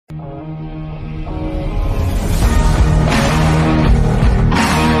Yo,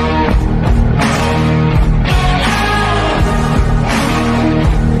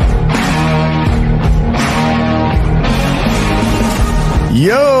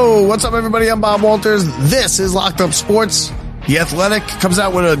 what's up, everybody? I'm Bob Walters. This is Locked Up Sports. The Athletic comes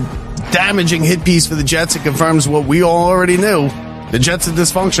out with a damaging hit piece for the Jets. It confirms what we all already knew. The Jets are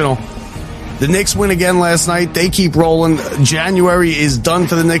dysfunctional. The Knicks win again last night. They keep rolling. January is done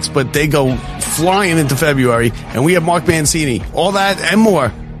for the Knicks, but they go flying into February. And we have Mark Mancini. All that and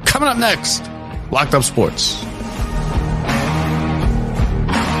more coming up next. Locked Up Sports.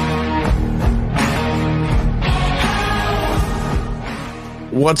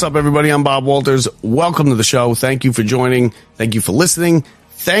 What's up, everybody? I'm Bob Walters. Welcome to the show. Thank you for joining. Thank you for listening.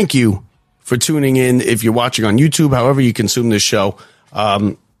 Thank you for tuning in. If you're watching on YouTube, however you consume this show,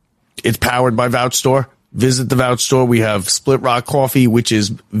 it's powered by Vouch Store. Visit the Vouch Store. We have Split Rock Coffee, which is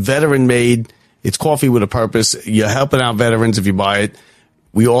veteran made. It's coffee with a purpose. You're helping out veterans if you buy it.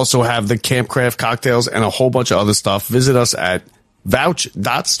 We also have the Camp Craft cocktails and a whole bunch of other stuff. Visit us at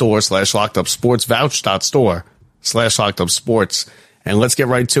vouch.store/lockedupsports, vouch.store/lockedupsports. And let's get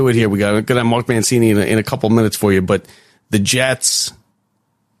right to it here. We're going to have Mark Mancini in a couple minutes for you, but the Jets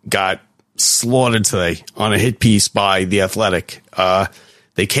got slaughtered today on a hit piece by The Athletic.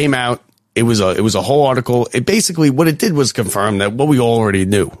 They came out. It was a whole article. It basically, what it did was confirm that what we already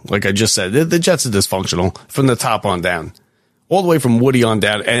knew. Like I just said, the Jets are dysfunctional from the top on down, all the way from Woody on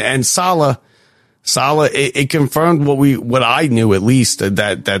down. And Saleh, it confirmed what I knew, at least,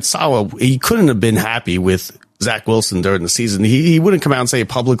 that Saleh, he couldn't have been happy with Zach Wilson during the season. He wouldn't come out and say it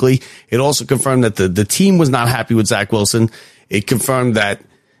publicly. It also confirmed that the team was not happy with Zach Wilson. It confirmed that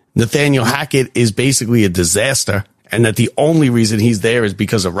Nathaniel Hackett is basically a disaster and that the only reason he's there is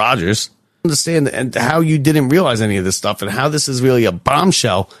because of Rodgers. Understand and how you didn't realize any of this stuff and how this is really a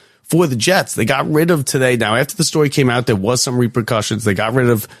bombshell for the Jets. They got rid of today. Now, after the story came out, there was some repercussions. They got rid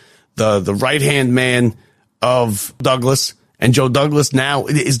of the right-hand man of Douglas, and Joe Douglas now.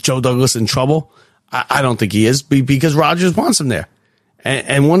 Is Joe Douglas in trouble? I don't think he is, because Rodgers wants him there.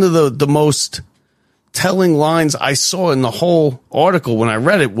 And one of the most telling lines I saw in the whole article when I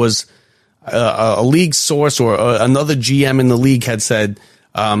read it was a league source or another GM in the league had said,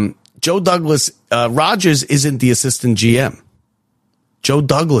 Joe Douglas, Rodgers isn't the assistant GM. Joe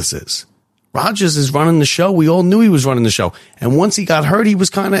Douglas is. Rodgers is running the show. We all knew he was running the show. And once he got hurt, he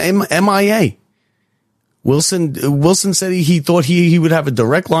was kind of MIA. Wilson said he thought he would have a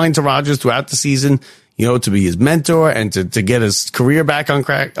direct line to Rodgers throughout the season, to be his mentor and to get his career back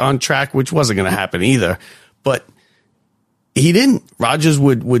on track, which wasn't going to happen either. But he didn't. Rodgers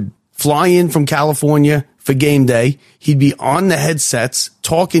would fly in from California for game day. He'd be on the headsets,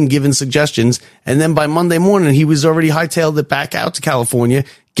 talking, giving suggestions. And then by Monday morning, he was already hightailed it back out to California,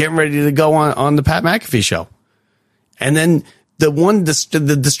 getting ready to go on the Pat McAfee show. And then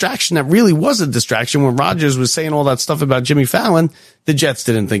the distraction that really was a distraction when Rodgers was saying all that stuff about Jimmy Fallon, the Jets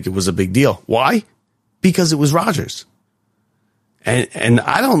didn't think it was a big deal. Why? Because it was Rodgers. And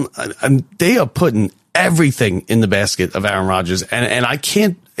they are putting everything in the basket of Aaron Rodgers. And I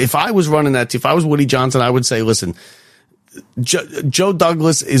can't, if I was running that team, if I was Woody Johnson, I would say, listen, Joe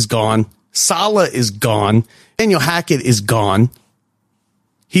Douglas is gone. Saleh is gone. Daniel Hackett is gone.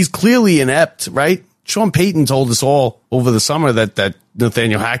 He's clearly inept, right? Sean Payton told us all over the summer that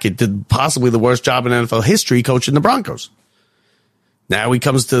Nathaniel Hackett did possibly the worst job in NFL history coaching the Broncos. Now he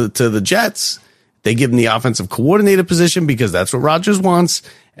comes to the Jets. They give him the offensive coordinator position because that's what Rodgers wants.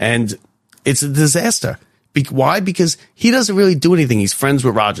 And it's a disaster. Why? Because he doesn't really do anything. He's friends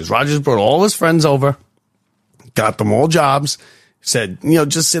with Rodgers. Rodgers brought all his friends over, got them all jobs, said,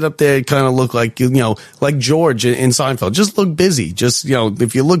 just sit up there and kind of look like, like George in Seinfeld. Just look busy. Just,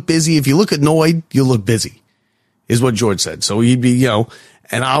 if you look busy, if you look annoyed, you look busy, is what George said. So he'd be, and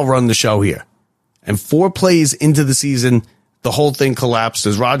I'll run the show here. And 4 plays into the season, the whole thing collapsed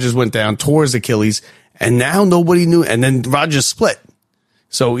as Rodgers went down, tore his Achilles, and now nobody knew. And then Rodgers split.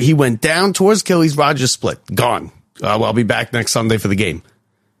 So he went down towards Achilles, Rodgers split, gone. I'll be back next Sunday for the game.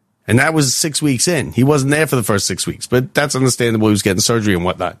 And that was 6 weeks in. He wasn't there for the first 6 weeks, but that's understandable. He was getting surgery and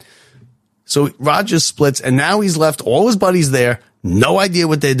whatnot. So Rodgers splits, and now he's left all his buddies there. No idea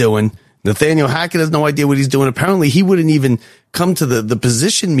what they're doing. Nathaniel Hackett has no idea what he's doing. Apparently, he wouldn't even come to the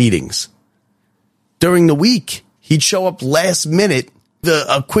position meetings during the week. He'd show up last minute,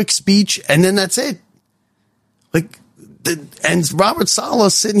 a quick speech, and then that's it. And Robert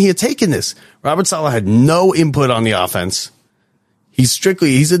Saleh sitting here taking this. Robert Saleh had no input on the offense.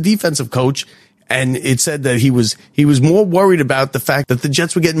 He's a defensive coach, and it said that he was more worried about the fact that the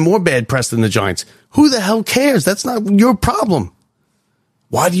Jets were getting more bad press than the Giants. Who the hell cares? That's not your problem.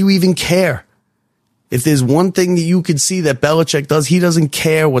 Why do you even care? If there's one thing that you could see that Belichick does, he doesn't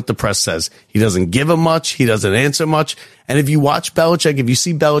care what the press says. He doesn't give them much. He doesn't answer much. And if you watch Belichick, if you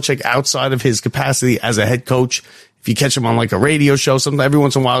see Belichick outside of his capacity as a head coach, if you catch him on like a radio show, something every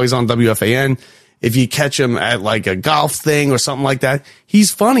once in a while he's on WFAN. If you catch him at like a golf thing or something like that,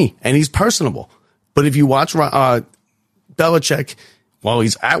 he's funny and he's personable. But if you watch Belichick while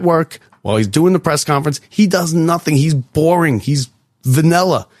he's at work, while he's doing the press conference, he does nothing. He's boring. He's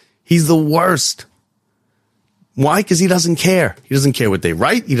vanilla. He's the worst. Why? Because he doesn't care. He doesn't care what they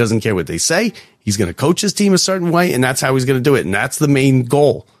write. He doesn't care what they say. He's going to coach his team a certain way, and that's how he's going to do it. And that's the main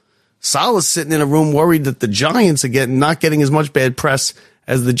goal. Salah's sitting in a room worried that the Giants are not getting as much bad press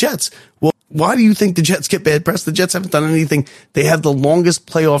as the Jets. Well, why do you think the Jets get bad press? The Jets haven't done anything. They have the longest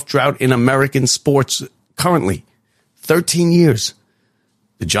playoff drought in American sports currently. 13 years.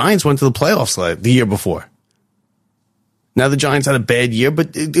 The Giants went to the playoffs the year before. Now the Giants had a bad year,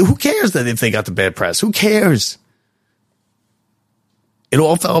 but who cares that if they got the bad press? Who cares? It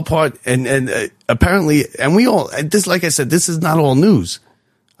all fell apart, and apparently, and we all, this, like I said, this is not all news.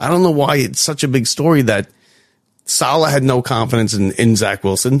 I don't know why it's such a big story that Salah had no confidence in Zach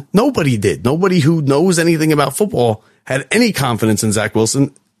Wilson. Nobody did. Nobody who knows anything about football had any confidence in Zach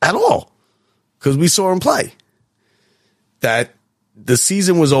Wilson at all, because we saw him play. That the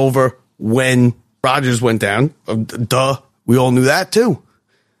season was over when Rodgers went down. Duh. We all knew that too.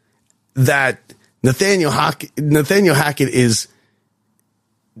 That Nathaniel Hackett is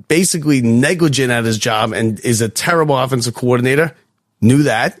basically negligent at his job and is a terrible offensive coordinator. Knew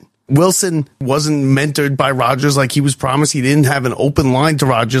that. Wilson wasn't mentored by Rodgers like he was promised. He didn't have an open line to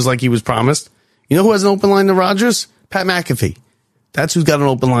Rodgers like he was promised. You know who has an open line to Rodgers? Pat McAfee. That's who's got an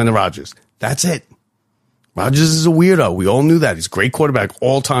open line to Rodgers. That's it. Rodgers is a weirdo. We all knew that. He's a great quarterback,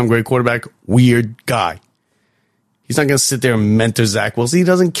 all-time great quarterback, weird guy. He's not going to sit there and mentor Zach Wilson. He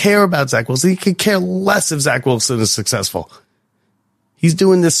doesn't care about Zach Wilson. He could care less if Zach Wilson is successful. He's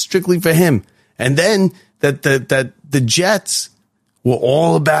doing this strictly for him. And then that the Jets were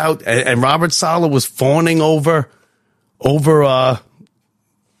all about, and Robert Saleh was fawning over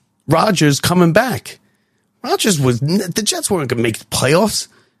Rodgers coming back. The Jets weren't going to make the playoffs.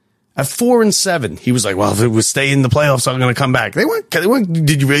 At 4-7, he was like, well, if it was stay in the playoffs, I'm going to come back. They weren't,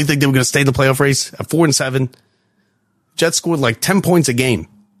 did you really think they were going to stay in the playoff race? At 4-7, Jets scored like 10 points a game.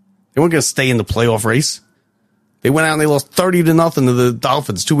 They weren't going to stay in the playoff race. They went out and they lost 30-0 to the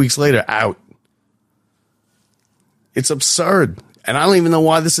Dolphins 2 weeks later, out. It's absurd. And I don't even know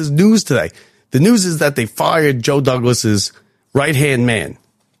why this is news today. The news is that they fired Joe Douglas's right-hand man.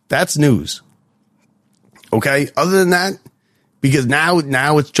 That's news. Okay? Other than that, because now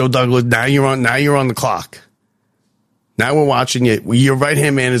it's Joe Douglas. Now you're on the clock. Now we're watching it. Your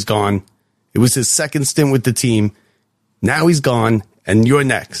right-hand man is gone. It was his second stint with the team. Now he's gone, and you're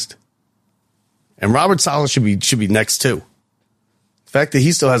next. And Robert Saleh should be next too. The fact that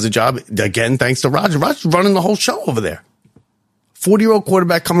he still has a job, again, thanks to Rodgers. Rodgers running the whole show over there. 40-year-old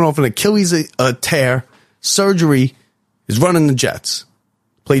quarterback coming off an Achilles tear, surgery, is running the Jets.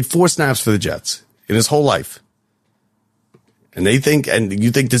 Played 4 snaps for the Jets in his whole life. And you think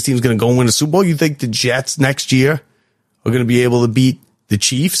this team's going to go and win a Super Bowl? You think the Jets next year are going to be able to beat the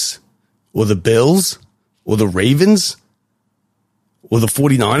Chiefs or the Bills or the Ravens or the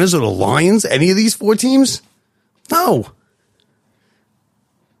 49ers or the Lions? Any of these 4 teams? No.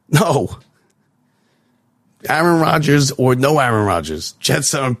 Aaron Rodgers or no Aaron Rodgers.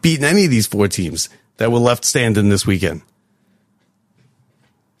 Jets aren't beating any of these 4 teams that were left standing this weekend.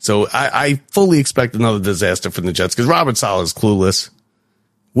 So I fully expect another disaster from the Jets because Robert Saleh is clueless.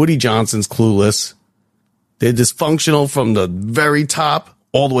 Woody Johnson's clueless. They're dysfunctional from the very top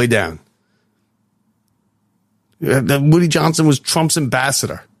all the way down. Woody Johnson was Trump's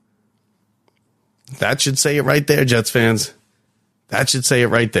ambassador. That should say it right there, Jets fans. That should say it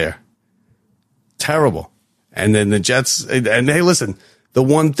right there. Terrible. And then the Jets, and hey, listen, the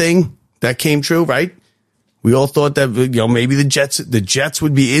one thing that came true, right? We all thought that, maybe the Jets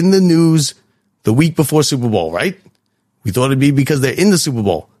would be in the news the week before Super Bowl, right? We thought it'd be because they're in the Super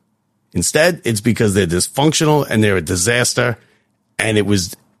Bowl. Instead, it's because they're dysfunctional and they're a disaster. And it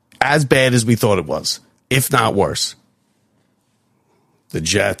was as bad as we thought it was, if not worse. The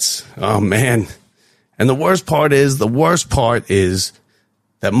Jets. Oh, man. And the worst part is that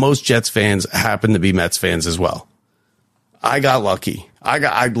most Jets fans happen to be Mets fans as well. I got lucky.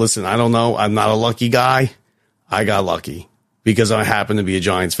 Listen, I don't know. I'm not a lucky guy. I got lucky because I happen to be a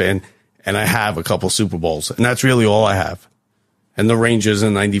Giants fan and I have a couple Super Bowls, and that's really all I have. And the Rangers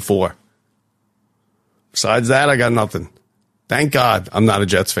in 94. Besides that, I got nothing. Thank God I'm not a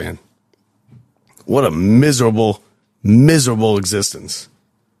Jets fan. What a miserable, miserable existence.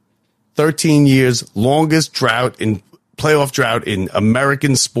 13 years, longest playoff drought in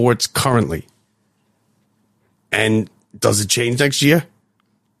American sports currently. And does it change next year?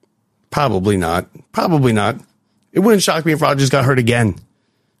 Probably not. It wouldn't shock me if Rodgers got hurt again.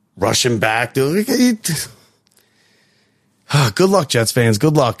 Rushing back. Good luck, Jets fans.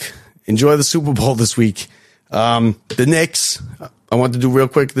 Good luck. Enjoy the Super Bowl this week. The Knicks, I want to do real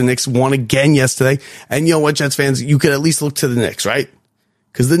quick. The Knicks won again yesterday. And you know what, Jets fans? You could at least look to the Knicks, right?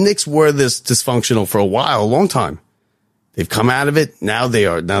 Because the Knicks were this dysfunctional for a while, a long time. They've come out of it. Now they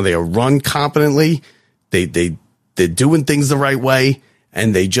are run competently. They're doing things the right way.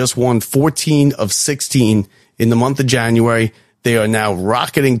 And they just won 14 of 16 in the month of January. They are now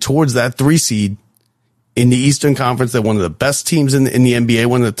rocketing towards that 3 seed in the Eastern Conference. They're one of the best teams in the NBA,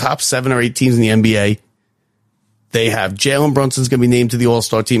 one of the top 7 or 8 teams in the NBA. They have Jalen Brunson's going to be named to the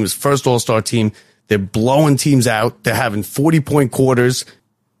All-Star team, his first All-Star team. They're blowing teams out. They're having 40-point quarters.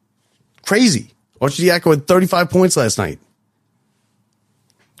 Crazy. Archidiaco had 35 points last night.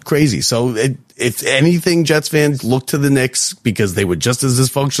 Crazy. So if anything, Jets fans, look to the Knicks because they were just as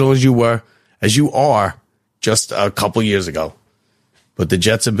dysfunctional as you are just a couple years ago. But the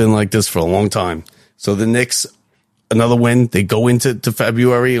Jets have been like this for a long time. So the Knicks, another win. They go into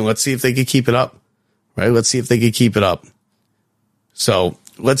February, and let's see if they can keep it up. Right? Let's see if they can keep it up. So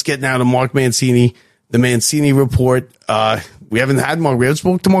let's get now to Mark Mancini, the Mancini report. We haven't had Mark. We haven't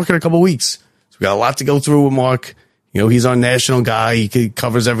spoken to Mark in a couple of weeks. So we got a lot to go through with Mark. You know, he's our national guy. He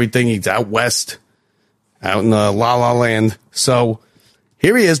covers everything. He's out west, out in the La La Land. So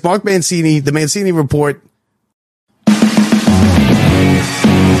here he is, Mark Mancini, the Mancini report.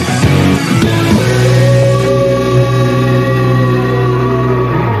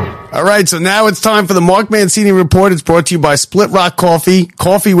 All right, so now it's time for the Mark Mancini Report. It's brought to you by Split Rock Coffee.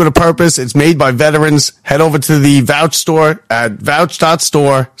 Coffee with a purpose. It's made by veterans. Head over to the Vouch store at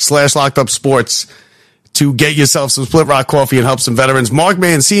vouch.store/lockedupsports to get yourself some Split Rock Coffee and help some veterans. Mark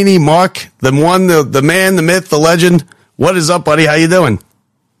Mancini, Mark, the one, the man, the myth, the legend. What is up, buddy? How you doing?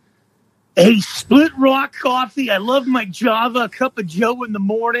 Hey, Split Rock Coffee. I love my Java, a cup of Joe in the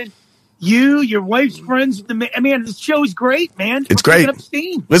morning. Your wife's friends. Man, this show's great, man. It's great.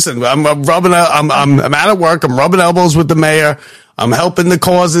 Listen, I'm rubbing. I'm out of work. I'm rubbing elbows with the mayor. I'm helping the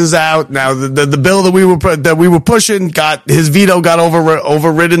causes out. Now, the bill that we were pushing got his veto got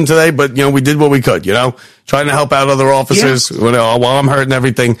overridden today, but you know we did what we could. You know, trying to help out other officers while I'm hurting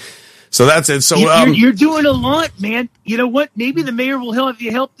everything. So that's it. So you're doing a lot, man. You know what? Maybe the mayor will help you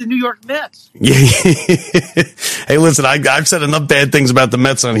help the New York Mets. Hey, listen, I've said enough bad things about the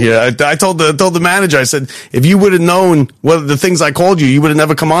Mets on here. I told the manager, I said, if you would have known what the things I called you, you would have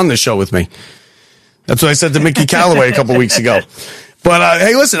never come on this show with me. That's what I said to Mickey Callaway a couple weeks ago. But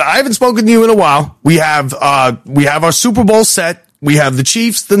hey, listen, I haven't spoken to you in a while. We have our Super Bowl set. We have the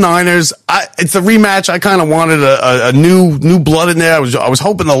Chiefs, the Niners. It's a rematch. I kind of wanted a new blood in there. I was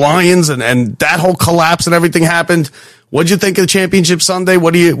hoping the Lions and that whole collapse and everything happened. What'd you think of the championship Sunday?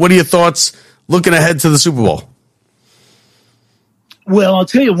 What are your thoughts looking ahead to the Super Bowl? Well, I'll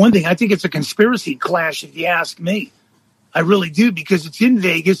tell you one thing. I think it's a conspiracy clash, if you ask me. I really do, because it's in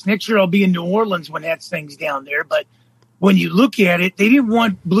Vegas. Next year I'll be in New Orleans when that thing's down there. But when you look at it, they didn't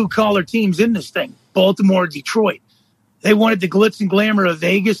want blue-collar teams in this thing, Baltimore, Detroit. They wanted the glitz and glamour of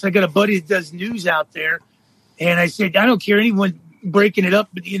Vegas. I got a buddy that does news out there. And I said, I don't care anyone breaking it up,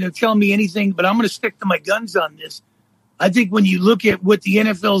 but tell me anything, but I'm going to stick to my guns on this. I think when you look at what the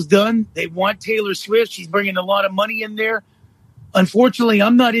NFL's done, they want Taylor Swift. She's bringing a lot of money in there. Unfortunately,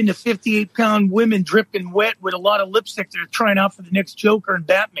 I'm not into 58-pound women dripping wet with a lot of lipstick that are trying out for the next Joker and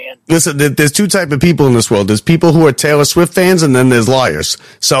Batman. Listen, there's two types of people in this world. There's people who are Taylor Swift fans, and then there's liars.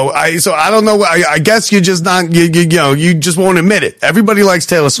 So I don't know. I guess you're just not. You just won't admit it. Everybody likes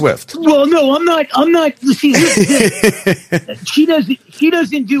Taylor Swift. Well, no, I'm not. See, she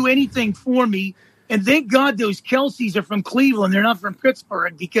doesn't do anything for me. And thank God those Kelseys are from Cleveland. They're not from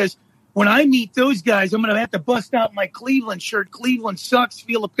Pittsburgh, because when I meet those guys, I'm going to have to bust out my Cleveland shirt. Cleveland sucks.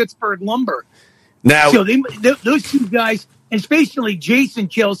 Feel of Pittsburgh lumber. Now, so those two guys, and especially Jason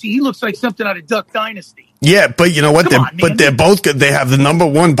Kelce, he looks like something out of Duck Dynasty. Yeah, but you know what? They're both good. They have the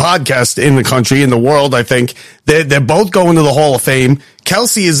 #1 podcast in the country, in the world. I think they're both going to the Hall of Fame.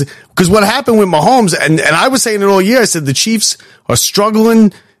 Kelce is, because what happened with Mahomes, and I was saying it all year. I said the Chiefs are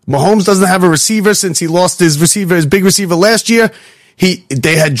struggling. Mahomes doesn't have a receiver since he lost his big receiver last year.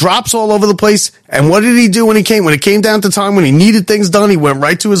 They had drops all over the place. And what did he do when it came down to time, when he needed things done? He went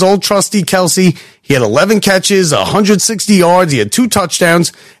right to his old trusty Kelce. He had 11 catches, 160 yards. He had 2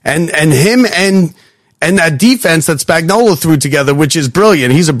 touchdowns, and him and that defense that Spagnuolo threw together, which is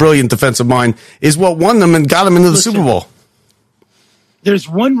brilliant. He's a brilliant defensive mind, is what won them and got him into the Super Bowl. There's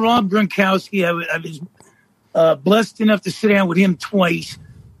one Rob Gronkowski. I was blessed enough to sit down with him twice.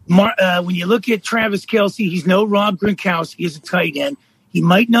 When you look at Travis Kelce, he's no Rob Gronkowski as a tight end. He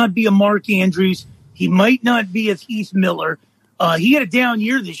might not be a Mark Andrews. He might not be a Heath Miller. He had a down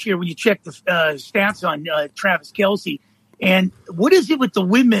year this year when you check the stats on Travis Kelce. And what is it with the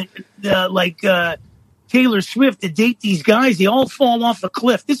women like Taylor Swift to date these guys? They all fall off a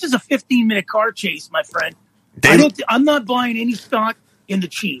cliff. This is a 15-minute car chase, my friend. I'm not buying any stock in the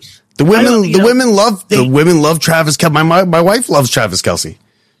Chiefs. The women love Travis Kelce. My wife loves Travis Kelce.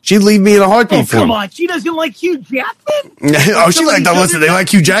 She'd leave me in a heartbeat for him. Come on. She doesn't like Hugh Jackman? She like, listen, they like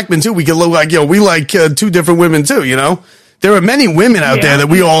Hugh Jackman too. We can look like, we like two different women too, There are many women out there that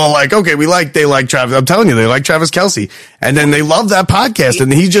we all are like, okay, they like Travis. I'm telling you, they like Travis Kelce. And then they love that podcast.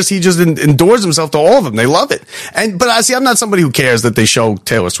 And he just endorses himself to all of them. They love it. But I'm not somebody who cares that they show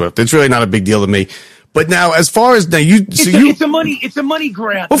Taylor Swift. It's really not a big deal to me. But now, as far as it's a money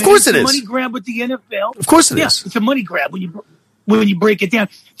grab. Of course it is. It's a money grab with the NFL. Of course it is. It's a money grab when you break it down.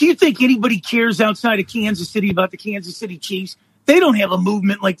 Do you think anybody cares outside of Kansas City about the Kansas City Chiefs? They don't have a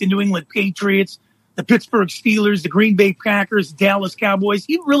movement like the New England Patriots, the Pittsburgh Steelers, the Green Bay Packers, Dallas Cowboys.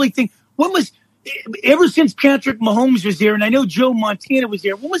 You really think ever since Patrick Mahomes was there, and I know Joe Montana was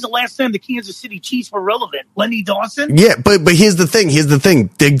there, when was the last time the Kansas City Chiefs were relevant? Lenny Dawson? Yeah, but here's the thing.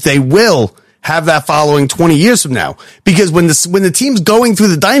 They will have that following 20 years from now. Because when the team's going through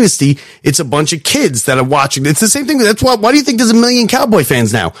the dynasty, it's a bunch of kids that are watching. It's the same thing. That's why do you think there's a million Cowboy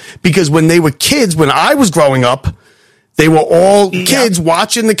fans now? Because when they were kids, when I was growing up, they were all kids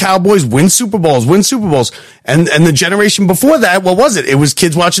watching the Cowboys win Super Bowls. And the generation before that, what was it? It was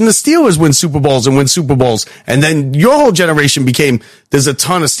kids watching the Steelers win Super Bowls. And then your whole generation there's a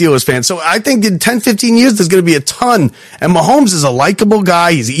ton of Steelers fans. So I think in 10, 15 years, there's going to be a ton. And Mahomes is a likable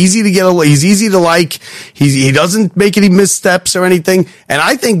guy. He's easy to like. He doesn't make any missteps or anything. And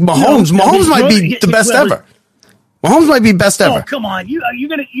I think Mahomes might be the best ever. Mahomes might be best ever. Oh, come on.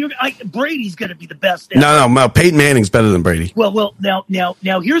 Brady's going to be the best ever. No. Peyton Manning's better than Brady. Well, now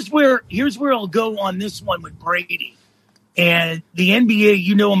here's where I'll go on this one with Brady. And the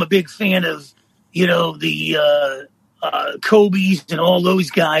NBA, I'm a big fan of, the Kobe's and all those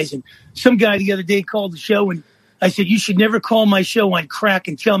guys. And some guy the other day called the show, and I said, you should never call my show on crack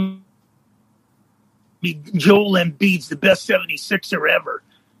and tell me Joel Embiid's the best 76er ever.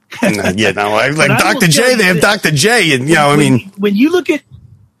 Like Dr. J, they have Dr. J, and when you look at,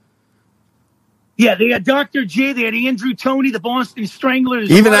 they had Dr. J, they had Andrew Toney, the Boston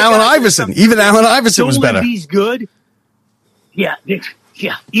Stranglers, even Allen Iverson was better. He's good. Yeah,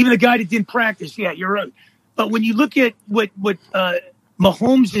 even the guy that didn't practice. Yeah, you're right. But when you look at what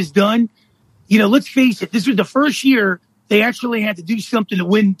Mahomes has done, let's face it, this was the first year they actually had to do something to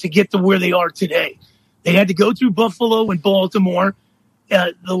win to get to where they are today. They had to go through Buffalo and Baltimore.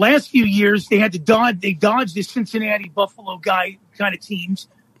 The last few years, they had to dodge the Cincinnati, Buffalo kind of teams.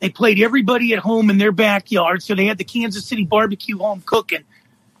 They played everybody at home in their backyard, so they had the Kansas City barbecue home cooking.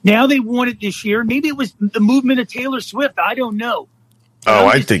 Now they won it this year. Maybe it was the movement of Taylor Swift. I don't know.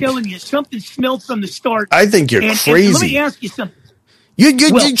 I'm telling you, something smelled from the start. I think you're crazy. And let me ask you something. You're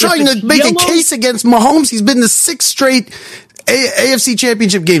trying to make a case against Mahomes. He's been the 6th straight AFC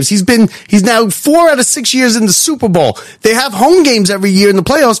championship games. He's now 4 out of 6 years in the Super Bowl. They have home games every year in the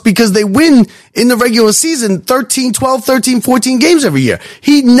playoffs because they win in the regular season 12, 13, 14 games every year.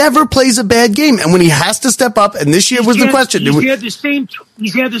 He never plays a bad game. And when he has to step up, and this year was the question.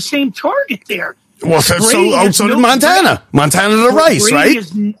 He's had the same target there. Well, so did Montana. Montana to Rice, right?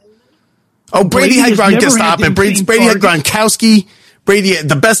 Brady had Gronkowski. Brady,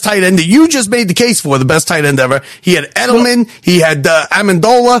 the best tight end that you just made the case for, the best tight end ever. He had Edelman. He had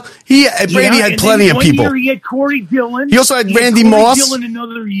Amendola. Brady had plenty of people. Year he had Corey Dillon. He also had Randy Moss. Dillon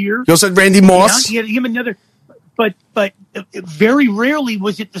another year. He also had Randy Moss. Yeah, he had him another. But very rarely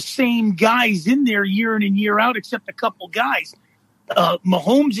was it the same guys in there year in and year out, except a couple guys.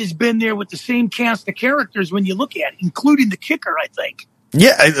 Mahomes has been there with the same cast of characters when you look at it, including the kicker, I think.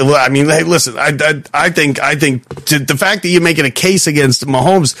 Yeah, hey, listen, I think the fact that you're making a case against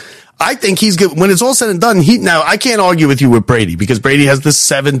Mahomes, I think he's good. When it's all said and done, now I can't argue with you with Brady because Brady has the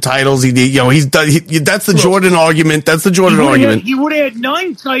 7 titles. He's done. That's the Jordan argument. That's the Jordan argument. He would have had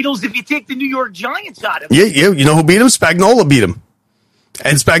 9 titles if you take the New York Giants out of him. Yeah. You know who beat him? Spagnuolo beat him.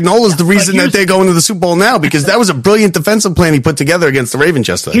 And Spagnola's the reason that they're going to the Super Bowl now because that was a brilliant defensive plan he put together against the Ravens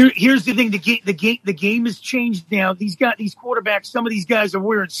yesterday. Here's the thing: the game has changed now. These quarterbacks, some of these guys are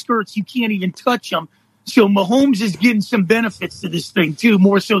wearing skirts. You can't even touch them. So Mahomes is getting some benefits to this thing too,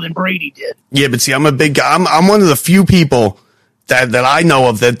 more so than Brady did. Yeah, but see, I'm a big guy. I'm one of the few people that I know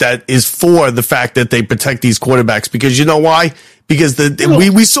of that is for the fact that they protect these quarterbacks. Because you know why? Because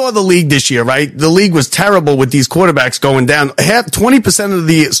we saw the league this year, right? The league was terrible with these quarterbacks going down. 20% of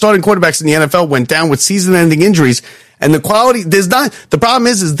the starting quarterbacks in the NFL went down with season-ending injuries, and the quality the problem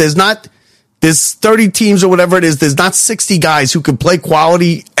is there's 30 teams or whatever it is. There's not 60 guys who can play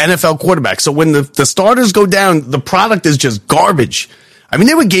quality NFL quarterbacks. So when the starters go down, the product is just garbage. I mean,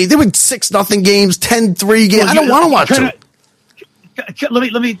 they were 6-0 games, 10-3 games. I don't want to watch them.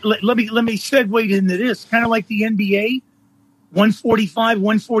 Let me segue into this. Kind of like the NBA, 145,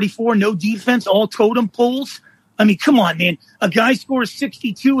 144, no defense, all totem poles. I mean, come on, man. A guy scores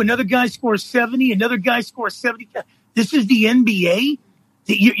 62, another guy scores 70, another guy scores 70. This is the NBA.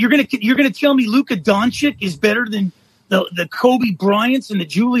 You're gonna tell me Luka Doncic is better than the Kobe Bryants and the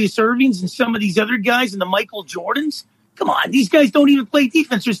Julius Irvings and some of these other guys and the Michael Jordans? Come on, these guys don't even play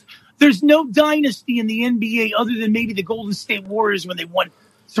defense. There's no dynasty in the NBA other than maybe the Golden State Warriors when they won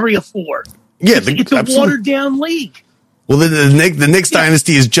 3 or 4. Yeah, it's a watered down league. Well, the Knicks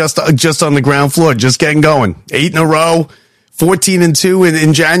dynasty is just on the ground floor, just getting going. 8 in a row, 14-2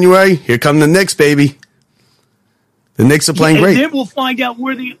 in January. Here come the Knicks, baby. The Knicks are playing great. And then we'll find out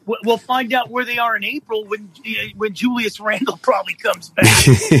where they are in April when Julius Randle probably comes back.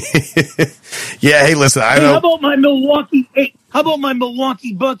 Yeah, hey, listen, how about my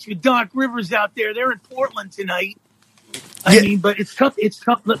Milwaukee Bucks with Doc Rivers out there? They're in Portland tonight. I mean, but it's tough. It's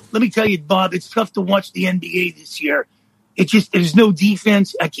tough. Let me tell you, Bob, it's tough to watch the NBA this year. There's no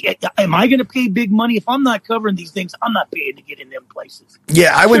defense. Am I going to pay big money if I'm not covering these things? I'm not paying to get in them places.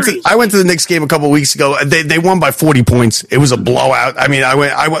 Yeah, I went to the Knicks game a couple of weeks ago. They won by 40 points. It was a blowout. I mean,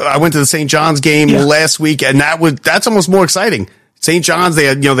 I went to the St. John's game last week, and that's almost more exciting. St. John's, they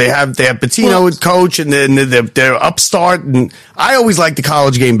have Pitino coach, and then they're upstart. And I always like the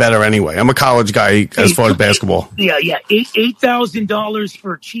college game better anyway. I'm a college guy as far as basketball. Yeah. $8,000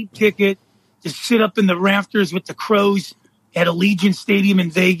 for a cheap ticket to sit up in the rafters with the Crows at Allegiant Stadium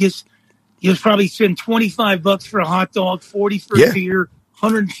in Vegas. You'll probably spend $25 for a hot dog, 40 for a beer,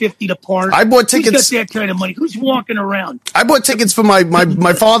 150 to park. I bought tickets. Who's got that kind of money? Who's walking around? I bought tickets for my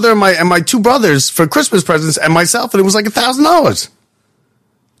father and my 2 brothers for Christmas presents and myself, and it was like $1,000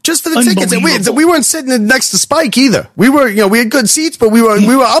 just for the tickets. And we weren't sitting next to Spike either. We were, we had good seats, but we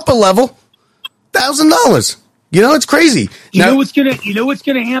were upper level. $1,000. It's crazy. You know what's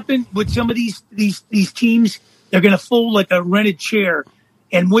gonna happen with some of these teams? They're gonna fold like a rented chair,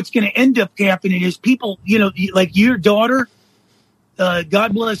 and what's gonna end up happening is people, like your daughter,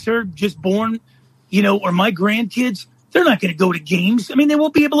 God bless her, just born, or my grandkids, they're not gonna go to games. I mean, they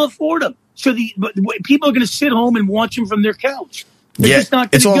won't be able to afford them. So people are gonna sit home and watch them from their couch. They're just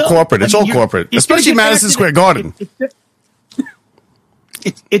not it's all go. corporate. It's all corporate, especially Madison Square Garden.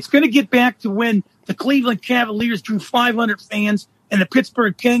 It's going to get back to when the Cleveland Cavaliers drew 500 fans and the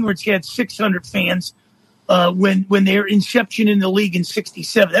Pittsburgh Penguins had 600 fans when their inception in the league in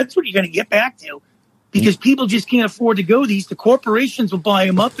 '67. That's what you're going to get back to because people just can't afford to go these. The corporations will buy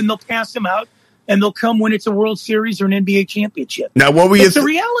them up and they'll pass them out and they'll come when it's a World Series or an NBA championship. Now, what were you? It's the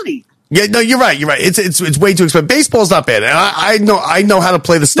reality. Yeah, no, you're right. It's way too expensive. Baseball's not bad. And I know how to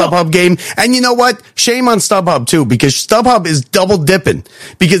play the StubHub game. And you know what? Shame on StubHub too, because StubHub is double dipping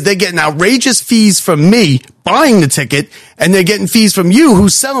because they're getting outrageous fees from me buying the ticket and they're getting fees from you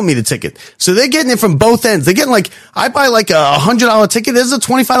who's selling me the ticket. So they're getting it from both ends. They're getting I buy a $100 ticket. There's a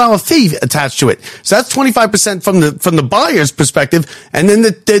 $25 fee attached to it. So that's 25% from the buyer's perspective. And then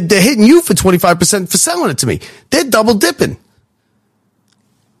they're hitting you for 25% for selling it to me. They're double dipping.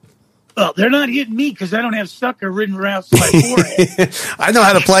 Well, they're not hitting me because I don't have sucker written around my forehead. I know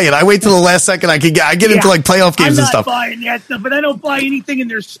how to play it. I wait till the last second I get into playoff games and stuff. I'm not buying that stuff, but I don't buy anything in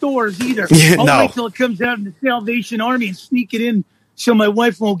their stores either. I'll wait till it comes out in the Salvation Army and sneak it in so my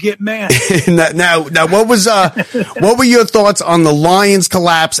wife won't get mad. now, what were your thoughts on the Lions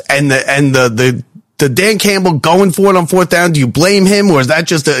collapse and the Dan Campbell going for it on 4th down? Do you blame him, or is that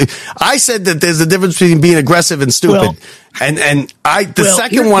just I said that there's a difference between being aggressive and stupid, and the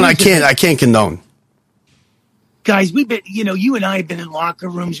second one I can't condone. Guys, we've been, you and I have been in locker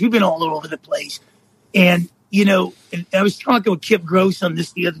rooms. We've been all over the place, and and I was talking with Kip Gross on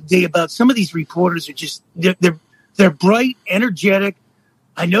this the other day about some of these reporters are just they're bright, energetic.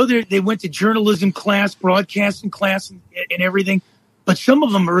 I know they went to journalism class, broadcasting class, and everything, but some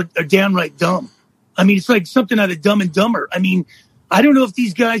of them are downright dumb. I mean, it's like something out of Dumb and Dumber. I mean, I don't know if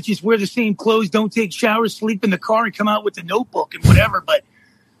these guys just wear the same clothes, don't take showers, sleep in the car, and come out with a notebook and whatever. But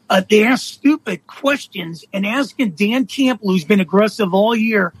they ask stupid questions and asking Dan Campbell, who's been aggressive all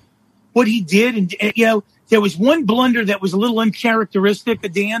year, what he did. And there was one blunder that was a little uncharacteristic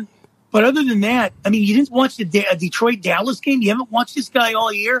of Dan. But other than that, I mean, you didn't watch the Detroit-Dallas game? You haven't watched this guy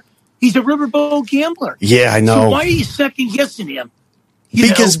all year? He's a riverboat gambler. Yeah, I know. So why are you second-guessing him?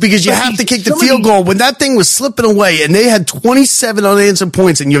 Because you have to kick the field goal. When that thing was slipping away and they had 27 unanswered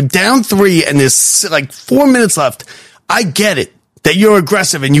points and you're down 3 and there's like 4 minutes left, I get it that you're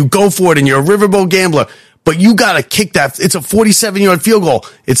aggressive and you go for it and you're a riverboat gambler. But you got to kick that. It's a 47-yard field goal.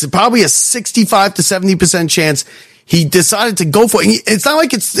 It's probably a 65 to 70% chance. He decided to go for it. It's not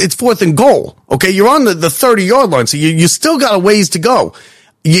like it's 4th and goal. Okay. You're on the 30-yard line. So you still got a ways to go.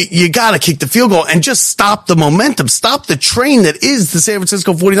 You got to kick the field goal and just stop the momentum. Stop the train that is the San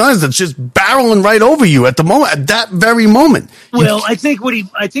Francisco 49ers that's just barreling right over you at that very moment. Well, I think what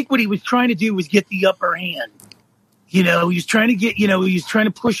he was trying to do was get the upper hand. He was trying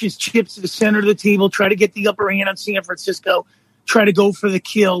to push his chips to the center of the table, try to get the upper hand on San Francisco, try to go for the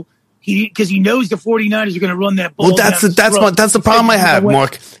kill. Because he knows the 49ers are going to run that ball. Well, that's the problem I have,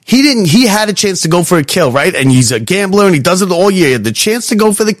 Mark. He had a chance to go for a kill, right? And he's a gambler and he does it all year. He had the chance to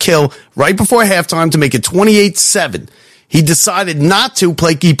go for the kill right before halftime to make it 28-7. He decided not to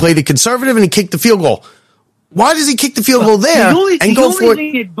play. He played it conservative and he kicked the field goal. Why does he kick the field goal there and go for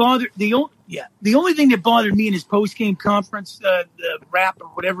it? The only thing that bothered me in his post-game conference, the rap or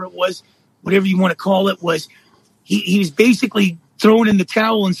whatever it was, whatever you want to call it, was he was basically throwing in the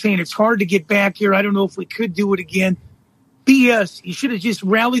towel and saying it's hard to get back here. I don't know if we could do it again. BS. He should have just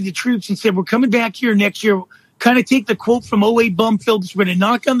rallied the troops and said, we're coming back here next year. Kind of take the quote from 08 Bum Phillips. We're going to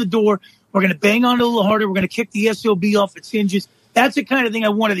knock on the door. We're going to bang on it a little harder. We're going to kick the SOB off its hinges. That's the kind of thing I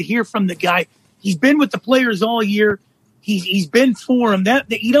wanted to hear from the guy. He's been with the players all year. He's been for him. That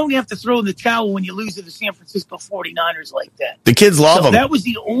you don't have to throw in the towel when you lose to the San Francisco 49ers like that. The kids love him. That was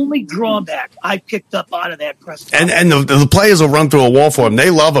the only drawback I picked up out of that press conference. And the players will run through a wall for him.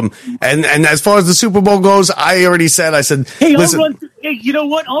 They love him. And as far as the Super Bowl goes, I said, hey, listen. You know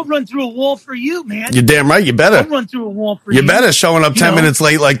what? I'll run through a wall for you, man. You're damn right. You better. I'll run through a wall for you. You better showing up 10 minutes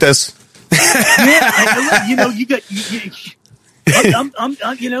late like this. Yeah, you got.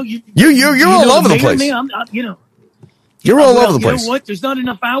 You're all over the place. You're all over the place. You know what? There's not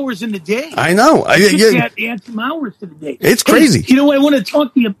enough hours in the day. I know. You have to add some hours to the day. It's crazy. You know what? I want to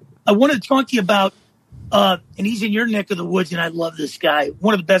talk to you about, and he's in your neck of the woods, and I love this guy.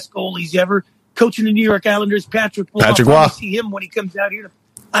 One of the best goalies ever. Coaching the New York Islanders, Patrick Waugh. I see him when he comes out here.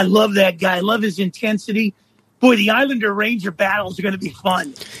 I love that guy. I love his intensity. Boy, the Islander-Ranger battles are going to be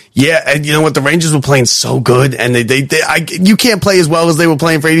fun. Yeah, and you know what? The Rangers were playing so good, and you can't play as well as they were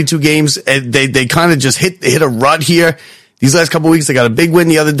playing for 82 games. And they kind of just hit a rut here. These last couple of weeks, they got a big win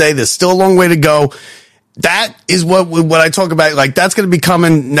the other day. There's still a long way to go. That is what I talk about. Like, that's going to be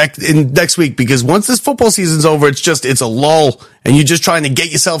coming next week, because once this football season's over, it's a lull, and you're just trying to get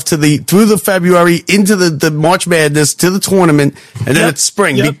yourself through the February, into the March Madness, to the tournament, and then it's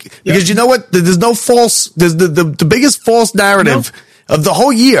spring. Because you know what? There's no the biggest false narrative of the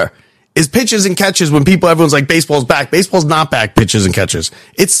whole year is pitches and catches when everyone's like, baseball's back. Baseball's not back, pitches and catches.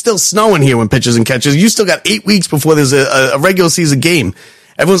 It's still snowing here when pitches and catches. You still got 8 weeks before there's a regular season game.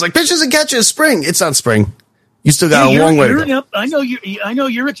 Everyone's like, pitches and catches, spring. It's not spring. You still got a long way to go. I know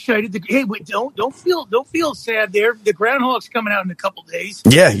you're excited. Hey, wait, don't feel sad there. The groundhog's coming out in a couple days.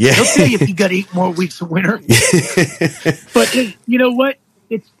 Yeah. They'll tell you if you got 8 more weeks of winter. But hey, you know what?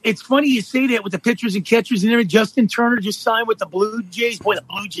 It's funny you say that with the pitchers and catchers and there. Justin Turner just signed with the Blue Jays. Boy, the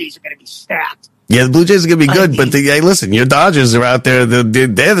Blue Jays are going to be stacked. Yeah, the Blue Jays are going to be good, but hey, listen, your Dodgers are out there.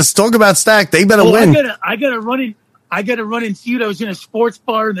 They're talk about stacked. They better win. I got to run and see it. I was in a sports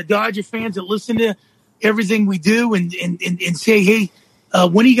bar, and the Dodger fans that listen to everything we do and say, hey,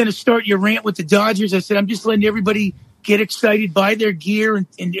 when are you going to start your rant with the Dodgers? I said, I'm just letting everybody get excited, buy their gear, and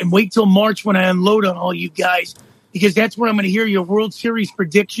wait till March when I unload on all you guys, because that's where I'm going to hear your World Series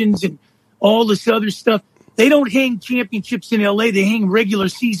predictions and all this other stuff. They don't hang championships in LA. They hang regular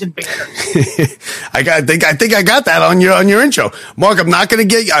season banners. I think I got that on your intro. Mark, I'm not going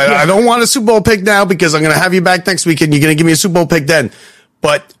to get you. I don't want a Super Bowl pick now, because I'm going to have you back next week and you're going to give me a Super Bowl pick then.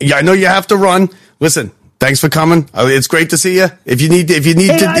 But yeah, I know you have to run. Listen, thanks for coming. It's great to see you. If you need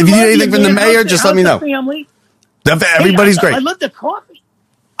anything from the mayor, just let me know. Everybody's great. I love the coffee.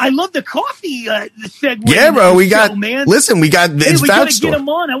 Segue. Yeah, bro. We got it's vouched for. Get them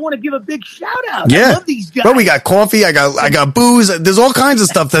on. I want to give a big shout out. Yeah. I love these guys. Bro, we got coffee. I got booze. There's all kinds of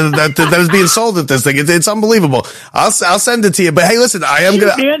stuff that is being sold at this thing. It's unbelievable. I'll send it to you. But hey, listen, I'm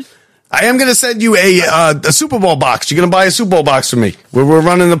I am going to send you a Super Bowl box. You're going to buy a Super Bowl box for me. We're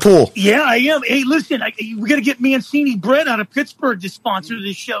running the pool. Yeah, I am. Hey, listen, we got to get Mancini bread out of Pittsburgh to sponsor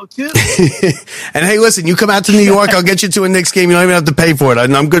this show, too. And, hey, listen, you come out to New York, I'll get you to a Knicks game. You don't even have to pay for it.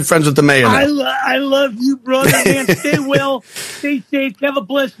 I'm good friends with the mayor now. I love you, brother, man. Stay well. Stay safe. Have a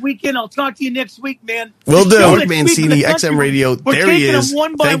blessed weekend. I'll talk to you next week, man. Will do. Mark Mancini, XM Radio. There he is.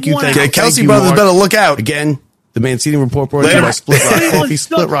 Thank you. Kelsey Brothers better look out. Again. The Mancini Report brought to you by Split Rock Coffee.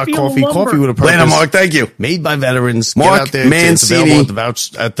 Split Rock Coffee. Coffee with a purpose. Later, Mark. Thank you. Made by veterans. Mark Mancini.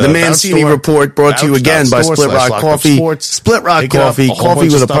 The Mancini Report brought to you again by Split Rock Coffee. Split Rock Coffee. Coffee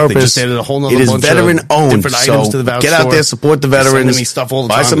with a purpose. It is veteran owned. So get out there, support the veterans.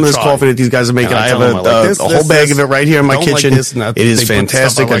 Buy some of this coffee that these guys are making. I have a whole bag of it right here in my kitchen. It is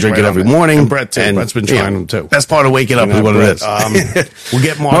fantastic. I drink it every morning. Brett's been trying them too. Best part of waking up is what it is. We'll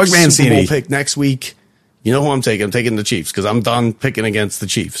get Mark Mancini pick next week. You know who I'm taking? I'm taking the Chiefs because I'm done picking against the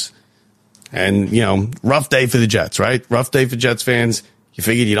Chiefs. And, rough day for the Jets, right? Rough day for Jets fans. You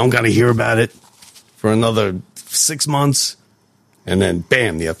figured you don't got to hear about it for another 6 months. And then,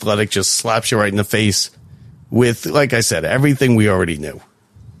 bam, the Athletic just slaps you right in the face with, like I said, everything we already knew.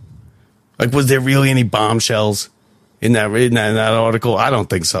 Like, was there really any bombshells in that article? I don't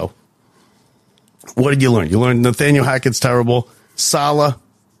think so. What did you learn? You learned Nathaniel Hackett's terrible. Saleh.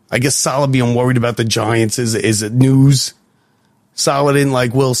 I guess Saleh being worried about the Giants is news. Saleh didn't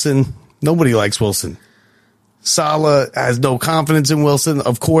like Wilson. Nobody likes Wilson. Saleh has no confidence in Wilson,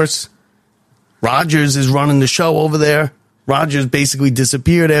 of course. Rodgers is running the show over there. Rodgers basically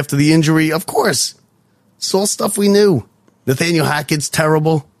disappeared after the injury. Of course. It's all stuff we knew. Nathaniel Hackett's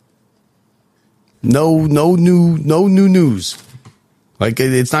terrible. No new news. Like,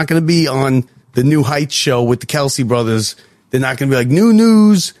 it's not going to be on the New Heights show with the Kelsey brothers. They're not going to be like, new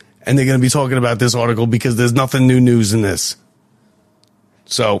news, and they're going to be talking about this article because there's nothing new news in this.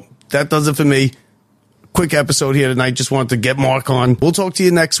 So that does it for me. Quick episode here tonight. Just wanted to get Mark on. We'll talk to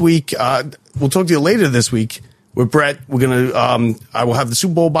you next week. We'll talk to you later this week with Brett. We're going to, I will have the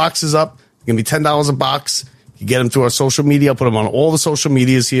Super Bowl boxes up. They're going to be $10 a box. You get them through our social media. I'll put them on all the social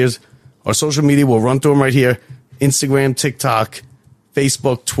medias here. Our social media, we'll run through them right here. Instagram, TikTok,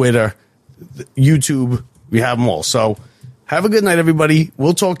 Facebook, Twitter, YouTube. We have them all. So, have a good night, everybody.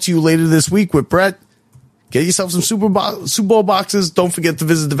 We'll talk to you later this week with Brett. Get yourself some Super Bowl boxes. Don't forget to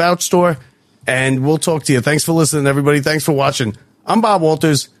visit the Vouch store. And we'll talk to you. Thanks for listening, everybody. Thanks for watching. I'm Bob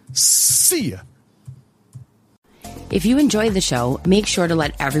Walters. See ya. If you enjoyed the show, make sure to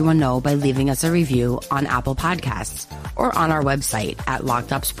let everyone know by leaving us a review on Apple Podcasts or on our website at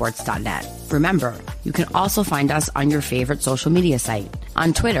lockedupsports.net. Remember, you can also find us on your favorite social media site,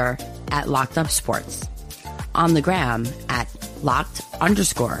 on Twitter at lockedupsports, on the gram at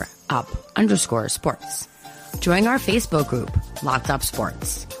locked_up_sports. Join our Facebook group, Locked Up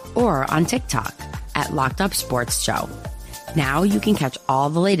Sports, or on TikTok at Locked Up Sports Show. Now you can catch all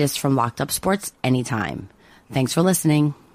the latest from Locked Up Sports anytime. Thanks for listening.